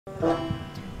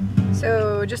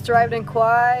So just arrived in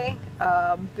Kauai,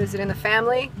 visiting the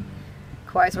family.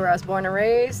 Kauai's where I was born and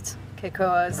raised.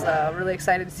 Keiko is really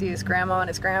excited to see his grandma and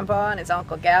his grandpa and his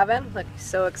uncle Gavin. Look, he's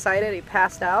so excited he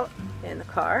passed out in the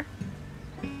car.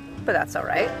 But that's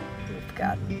alright. We've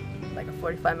got like a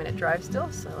 45-minute drive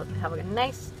still, so let's have a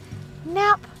nice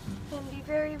nap and be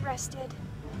very rested.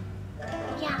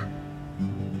 Yeah.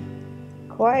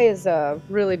 Kauai is a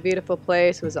really beautiful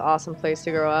place. It was an awesome place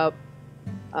to grow up.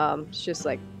 It's just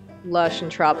like lush and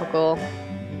tropical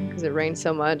because it rains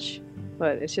so much,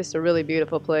 but it's just a really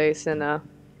beautiful place. And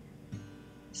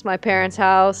it's my parents'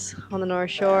 house on the North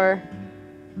Shore.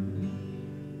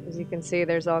 As you can see,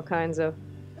 there's all kinds of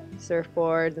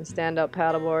surfboards and stand-up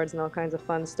paddleboards and all kinds of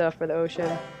fun stuff for the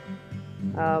ocean.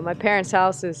 My parents'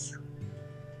 house is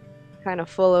kind of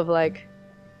full of like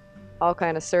all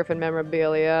kind of surfing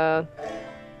memorabilia.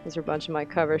 These are a bunch of my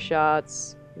cover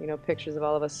shots, you know, pictures of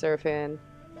all of us surfing,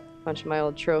 a bunch of my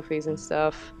old trophies and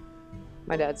stuff.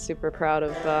 My dad's super proud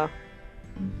of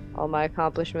all my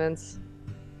accomplishments,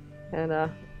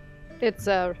 and it's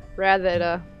rad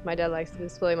that my dad likes to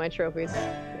display my trophies.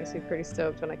 Makes me pretty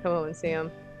stoked when I come home and see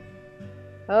him.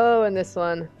 Oh, and this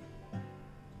one.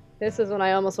 This is when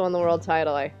I almost won the world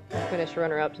title. I finished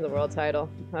runner-up to the world title.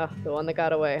 Oh, the one that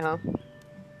got away, huh?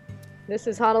 This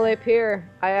is Honolulu Pier.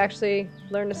 I actually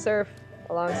learned to surf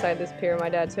alongside this pier. My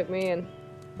dad took me, and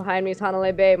behind me is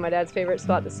Honolulu Bay, my dad's favorite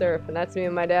spot to surf, and that's me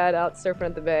and my dad out surfing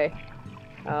at the bay.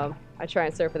 I try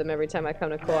and surf with him every time I come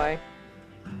to Kauai.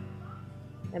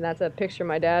 And that's a picture of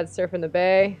my dad surfing the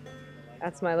bay.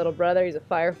 That's my little brother, he's a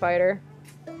firefighter.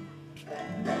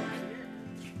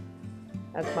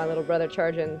 That's my little brother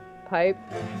charging pipe.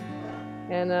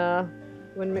 And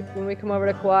when we come over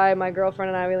to Kauai, my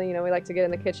girlfriend and I, we like to get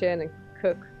in the kitchen and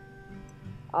cook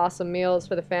awesome meals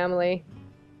for the family.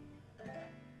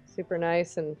 Super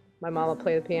nice, and my mom will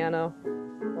play the piano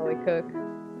while we cook.